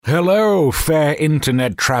Hello, fair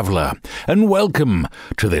internet traveller, and welcome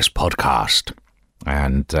to this podcast.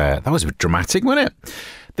 And that was a bit dramatic, wasn't it?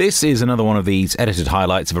 This is another one of these edited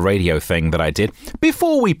highlights of a radio thing that I did.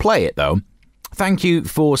 Before we play it, though, thank you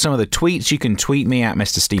for some of the tweets. You can tweet me at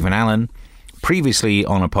Mr. Stephen Allen. Previously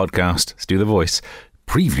on a podcast, let's do the voice.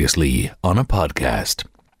 Previously on a podcast,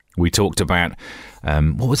 we talked about,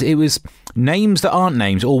 what was it? It was names that aren't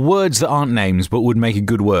names, or words that aren't names, but would make a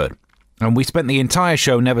good word. And we spent the entire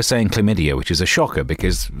show never saying chlamydia, which is a shocker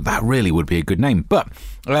because that really would be a good name. But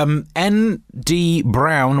ND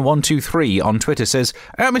Brown 123 on Twitter says,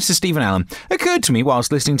 Mr. Stephen Allen, occurred to me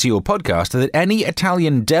whilst listening to your podcast that any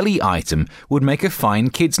Italian deli item would make a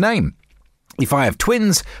fine kid's name. If I have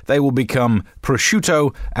twins, they will become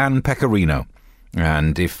prosciutto and pecorino.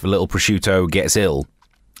 And if little prosciutto gets ill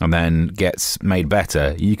and then gets made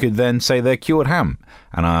better, you could then say they're cured ham.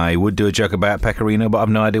 And I would do a joke about pecorino, but I've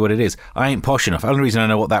no idea what it is. I ain't posh enough. The only reason I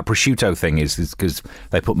know what that prosciutto thing is because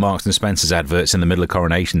they put Marks and Spencer's adverts in the middle of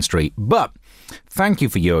Coronation Street. But thank you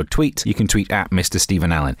for your tweet. You can tweet at Mr.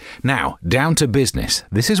 Stephen Allen. Now, down to business.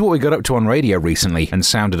 This is what we got up to on radio recently and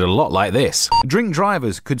sounded a lot like this. Drink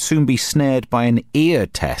drivers could soon be snared by an ear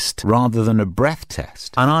test rather than a breath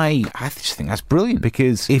test. And I just think that's brilliant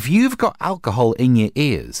because if you've got alcohol in your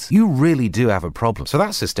ears, you really do have a problem. So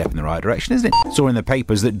that's a step in the right direction, isn't it? Saw in the papers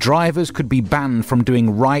that drivers could be banned from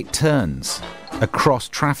doing right turns across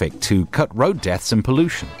traffic to cut road deaths and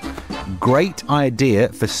pollution. Great idea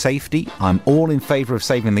for safety. I'm all in favour of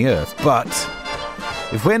saving the earth. But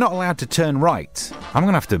if we're not allowed to turn right, I'm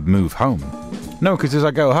going to have to move home. No, because as I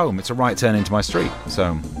go home, it's a right turn into my street.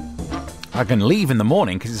 So I can leave in the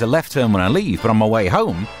morning because it's a left turn when I leave. But on my way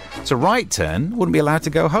home, it's a right turn. Wouldn't be allowed to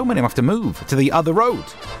go home anymore. I have to move to the other road.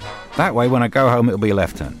 That way, when I go home, it'll be a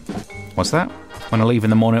left turn. What's that? When I leave in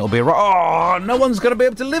the morning, it'll be a right. Oh, no one's going to be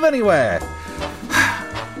able to live anywhere.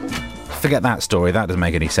 Forget that story. That doesn't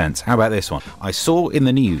make any sense. How about this one? I saw in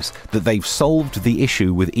the news that they've solved the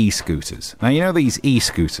issue with e-scooters. Now, you know these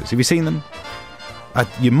e-scooters. Have you seen them?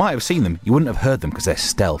 You might have seen them. You wouldn't have heard them because they're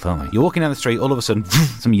stealth, aren't they? You're walking down the street, all of a sudden,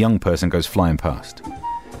 some young person goes flying past.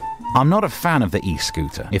 I'm not a fan of the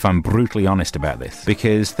e-scooter, if I'm brutally honest about this,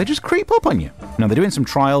 because they just creep up on you. Now, they're doing some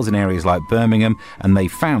trials in areas like Birmingham, and they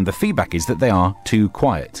found the feedback is that they are too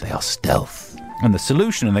quiet. They are stealth. And the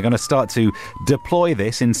solution, and they're going to start to deploy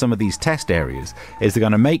this in some of these test areas, is they're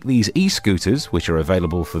going to make these e-scooters, which are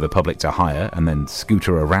available for the public to hire and then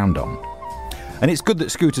scooter around on. And it's good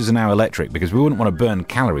that scooters are now electric, because we wouldn't want to burn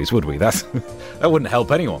calories, would we? That wouldn't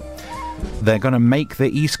help anyone. They're going to make the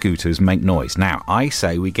e-scooters make noise. Now, I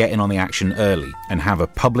say we get in on the action early and have a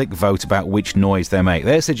public vote about which noise they make.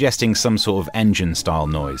 They're suggesting some sort of engine-style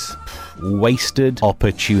noise. Wasted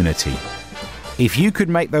opportunity. If you could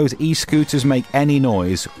make those e-scooters make any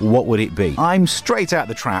noise, what would it be? I'm straight out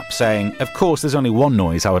the trap saying, of course, there's only one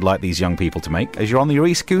noise I would like these young people to make. As you're on your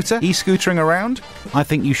e-scooter, e-scootering around, I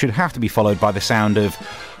think you should have to be followed by the sound of...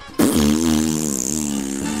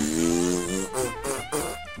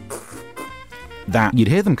 that you'd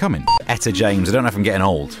hear them coming. Etta James, I don't know if I'm getting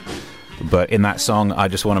old, but in that song, I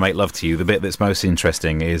Just Want to Make Love to You, the bit that's most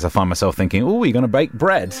interesting is I find myself thinking, oh, you're going to bake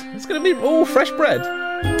bread. It's going to be, fresh bread.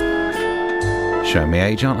 Showing me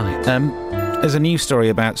age, aren't I? There's a news story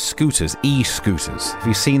about scooters, e-scooters. Have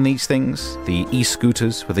you seen these things? The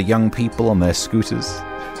e-scooters with the young people on their scooters?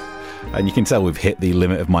 And you can tell we've hit the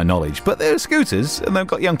limit of my knowledge, but they're scooters and they've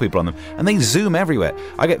got young people on them and they zoom everywhere.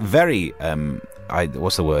 I get very,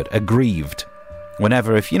 aggrieved.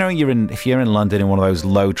 Whenever, if you're in London in one of those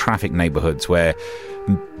low traffic neighbourhoods where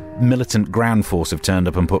militant ground force have turned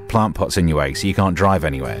up and put plant pots in your way so you can't drive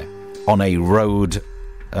anywhere on a road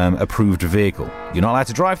approved vehicle, you're not allowed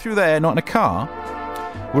to drive through there, not in a car.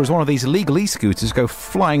 Whereas one of these illegal e-scooters go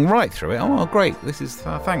flying right through it. Oh, great! This is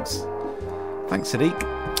thanks, Sadiq.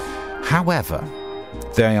 However,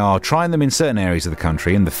 they are trying them in certain areas of the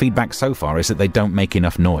country, and the feedback so far is that they don't make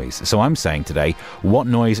enough noise. So I'm saying today, what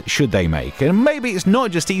noise should they make? And maybe it's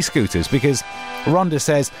not just e-scooters, because Rhonda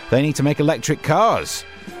says they need to make electric cars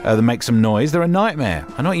that make some noise. They're a nightmare.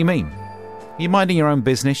 I know what you mean. You're minding your own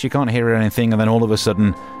business, you can't hear anything, and then all of a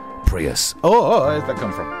sudden, Prius. Oh, where's that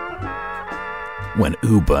come from? When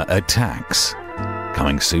Uber attacks.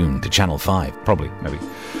 Coming soon to Channel 5. Probably, maybe.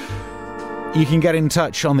 You can get in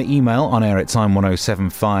touch on the email on air at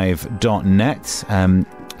time1075.net.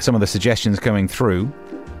 Some of the suggestions coming through.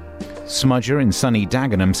 Smudger in sunny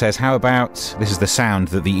Dagenham says, how about, this is the sound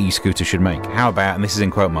that the e-scooter should make. How about, and this is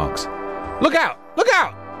in quote marks, look out! Look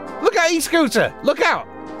out! Look out, e-scooter! Look out!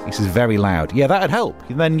 He says very loud. Yeah, that'd help.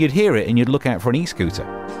 Then you'd hear it and you'd look out for an e-scooter.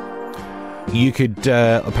 You could,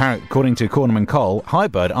 apparently, according to Cornham and Cole, hi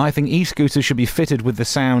bud, I think e-scooters should be fitted with the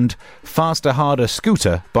sound faster, harder,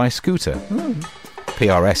 scooter by Scooter.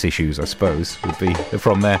 PRS issues, I suppose, would be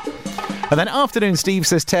from there. And then afternoon, Steve,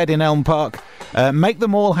 says Ted in Elm Park, make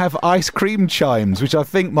them all have ice cream chimes, which I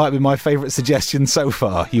think might be my favourite suggestion so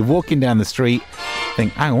far. You're walking down the street,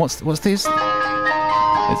 think, hang on, what's this?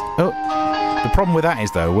 The problem with that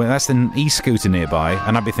is, though, when that's an e-scooter nearby,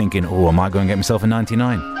 and I'd be thinking, oh, I might go and get myself a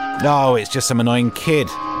 99. No, it's just some annoying kid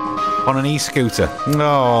on an e-scooter.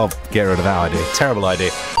 Oh, get rid of that idea. Terrible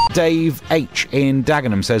idea. Dave H. in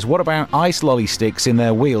Dagenham says, what about ice lolly sticks in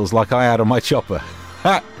their wheels like I had on my chopper?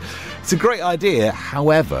 It's a great idea.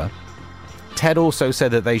 However, Ted also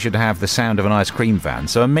said that they should have the sound of an ice cream van.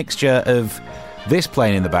 So a mixture of this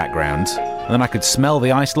playing in the background, and then I could smell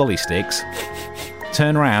the ice lolly sticks,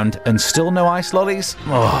 turn around, and still no ice lollies?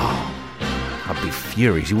 Oh, I'd be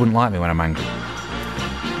furious. You wouldn't like me when I'm angry.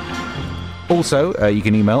 Also, you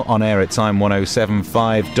can email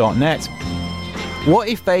onair@time1075.net. What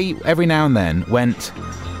if they, every now and then, went,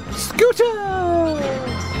 Scooter!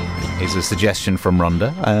 Is a suggestion from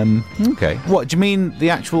Rhonda. Okay. What, do you mean the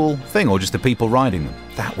actual thing, or just the people riding them?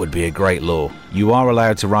 That would be a great law. You are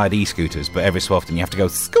allowed to ride e-scooters, but every so often you have to go,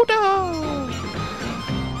 Scooter!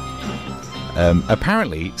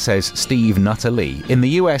 Apparently, says Steve Nutter Lee, in the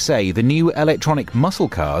USA, the new electronic muscle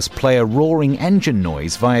cars play a roaring engine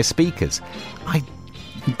noise via speakers.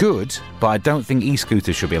 Good, but I don't think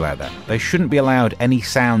e-scooters should be allowed that. They shouldn't be allowed any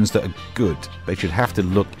sounds that are good. They should have to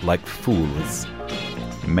look like fools.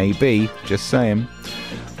 Maybe, just saying.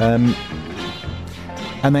 And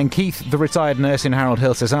then Keith, the retired nurse in Harold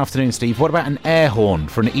Hill, says, afternoon, Steve, what about an air horn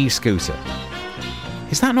for an e-scooter?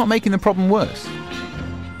 Is that not making the problem worse?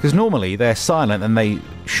 Because normally they're silent and they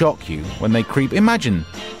shock you when they creep. Imagine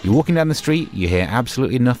you're walking down the street, you hear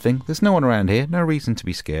absolutely nothing. There's no one around here, no reason to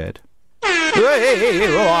be scared. What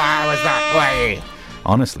was that?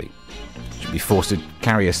 Honestly, should be forced to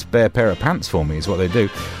carry a spare pair of pants for me is what they do.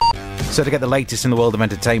 So to get the latest in the world of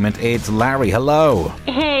entertainment, it's Larry. Hello.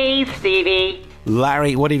 Hey, Stevie.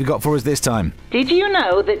 Larry, what have you got for us this time? Did you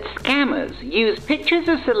know that scammers use pictures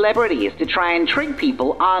of celebrities to try and trick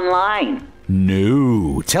people online?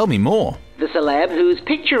 No. Tell me more. The celeb whose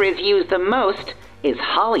picture is used the most is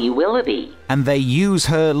Holly Willoughby. And they use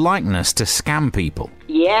her likeness to scam people?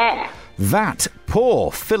 Yeah. That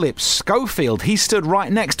poor Philip Schofield, he stood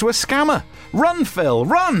right next to a scammer. Run, Phil,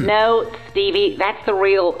 run! No, Stevie, that's the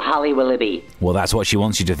real Holly Willoughby. Well, that's what she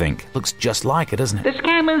wants you to think. Looks just like her, doesn't it? The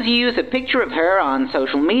scammers use a picture of her on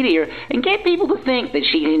social media and get people to think that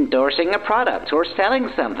she's endorsing a product or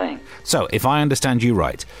selling something. So, if I understand you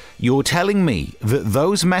right, you're telling me that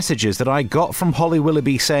those messages that I got from Holly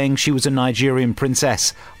Willoughby saying she was a Nigerian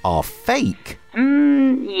princess are fake?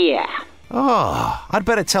 Yeah. Oh, I'd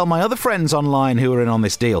better tell my other friends online who are in on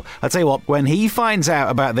this deal. I'll tell you what, when he finds out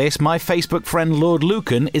about this, my Facebook friend Lord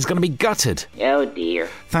Lucan is going to be gutted. Oh, dear.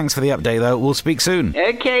 Thanks for the update, though. We'll speak soon.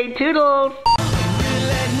 Okay, toodles.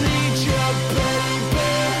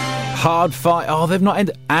 Hard fight. Oh, they've not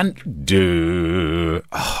ended. And do.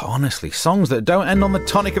 Oh, honestly, songs that don't end on the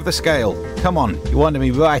tonic of the scale. Come on, you wanted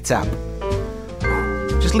me right up.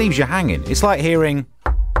 Just leaves you hanging. It's like hearing.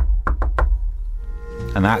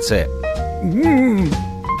 And that's it.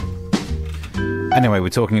 Anyway, we're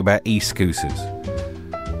talking about e-scooters.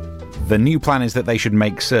 The new plan is that they should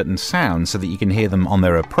make certain sounds so that you can hear them on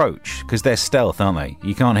their approach, because they're stealth, aren't they?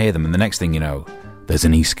 You can't hear them, and the next thing you know, there's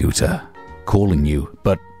an e-scooter calling you,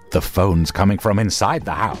 but the phone's coming from inside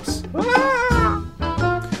the house.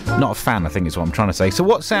 Not a fan, I think is what I'm trying to say. So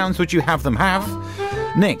what sounds would you have them have?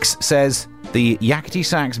 Nix says the Yakety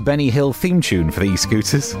Sax Benny Hill theme tune for the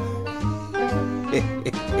e-scooters.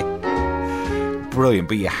 Brilliant,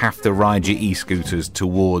 but you have to ride your e-scooters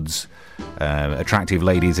towards attractive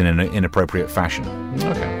ladies in an inappropriate fashion.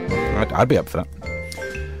 Okay, I'd be up for that.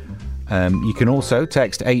 You can also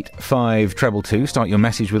text 85222, start your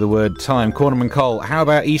message with the word time. Cornham and Cole, how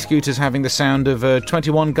about e-scooters having the sound of a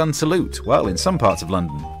 21 gun salute? Well, in some parts of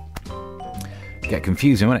London. Get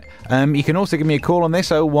confusing, won't it? You can also give me a call on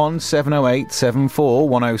this, 01708 74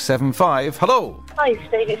 1075. Hello. Hi,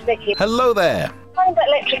 Steve, it's Vicky. Hello there. Find about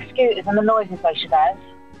electric scooters and the noises they should have.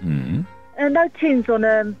 No tunes on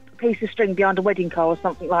a piece of string behind a wedding car or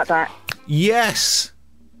something like that. Yes.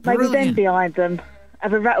 Maybe Brilliant. them behind them.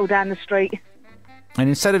 Have a rattle down the street. And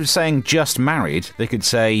instead of saying just married, they could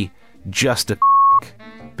say just a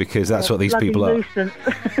because that's what these people are. Nuisance.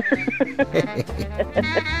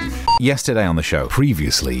 Yesterday on the show,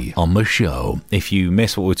 previously on the show, if you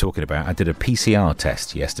missed what we were talking about, I did a PCR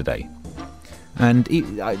test yesterday. And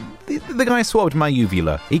the guy swabbed my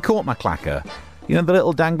uvula. He caught my clacker. You know, the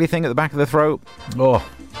little dangly thing at the back of the throat? Oh,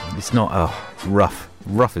 it's not... Oh, it's rough.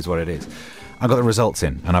 Rough is what it is. I got the results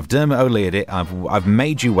in, and I've Dermot O'Leared it. I've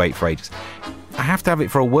made you wait for ages. I have to have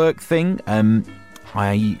it for a work thing.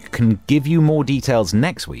 I can give you more details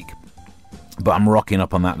next week, but I'm rocking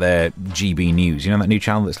up on that there GB News. You know that new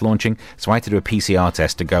channel that's launching? So I had to do a PCR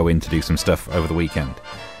test to go in to do some stuff over the weekend.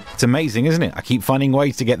 It's amazing, isn't it? I keep finding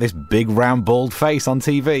ways to get this big, round, bald face on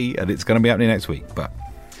TV, and it's going to be happening next week. But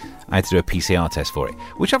I had to do a PCR test for it,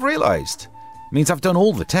 which I've realised means I've done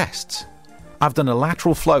all the tests. I've done a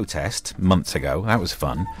lateral flow test months ago. That was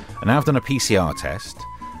fun. And now I've done a PCR test.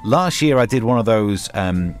 Last year I did one of those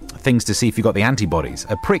things to see if you got the antibodies.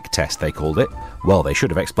 A prick test, they called it. Well, they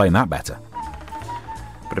should have explained that better.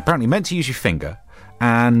 But apparently meant to use your finger,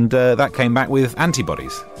 and that came back with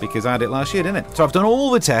antibodies, because I had it last year, didn't it? So I've done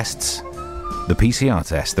all the tests. The PCR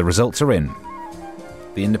test, the results are in.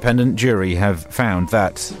 The independent jury have found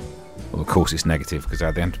that... Well, of course it's negative, because I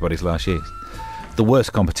had the antibodies last year. The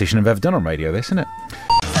worst competition I've ever done on radio, this, isn't it?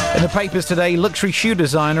 In the papers today, luxury shoe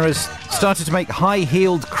designer has started to make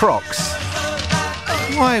high-heeled Crocs.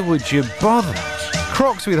 Why would you bother?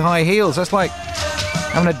 Crocs with high heels, that's like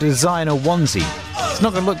having a designer onesie. It's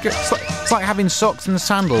not going to look good. It's like having socks and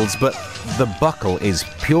sandals, but the buckle is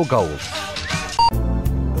pure gold.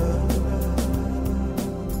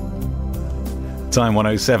 Time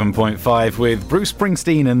 107.5 with Bruce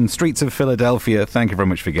Springsteen and Streets of Philadelphia. Thank you very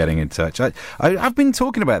much for getting in touch. I've been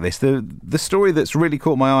talking about this, the story that's really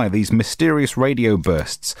caught my eye, these mysterious radio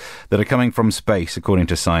bursts that are coming from space, according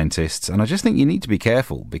to scientists. And I just think you need to be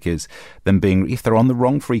careful, because if they're on the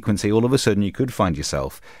wrong frequency, all of a sudden you could find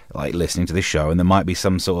yourself like listening to this show, and there might be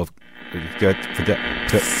some sort of...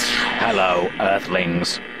 Hello,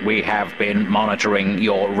 Earthlings. We have been monitoring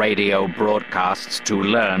your radio broadcasts to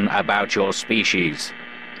learn about your species.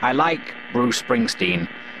 I like Bruce Springsteen,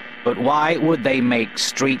 but why would they make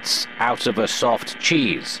streets out of a soft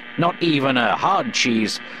cheese? Not even a hard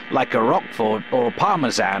cheese like a Roquefort or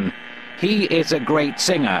Parmesan. He is a great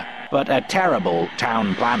singer, but a terrible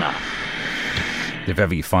town planner. If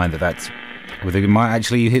ever you find that's... It might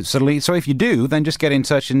actually hit subtly. So if you do, then just get in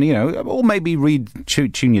touch and, or maybe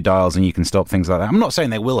tune your dials and you can stop things like that. I'm not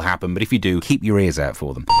saying they will happen, but if you do, keep your ears out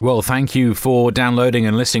for them. Well, thank you for downloading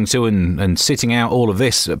and listening to and sitting out all of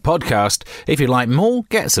this podcast. If you'd like more,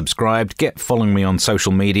 get subscribed, get following me on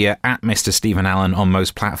social media at Mr. Stephen Allen on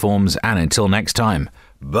most platforms. And until next time,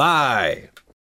 bye.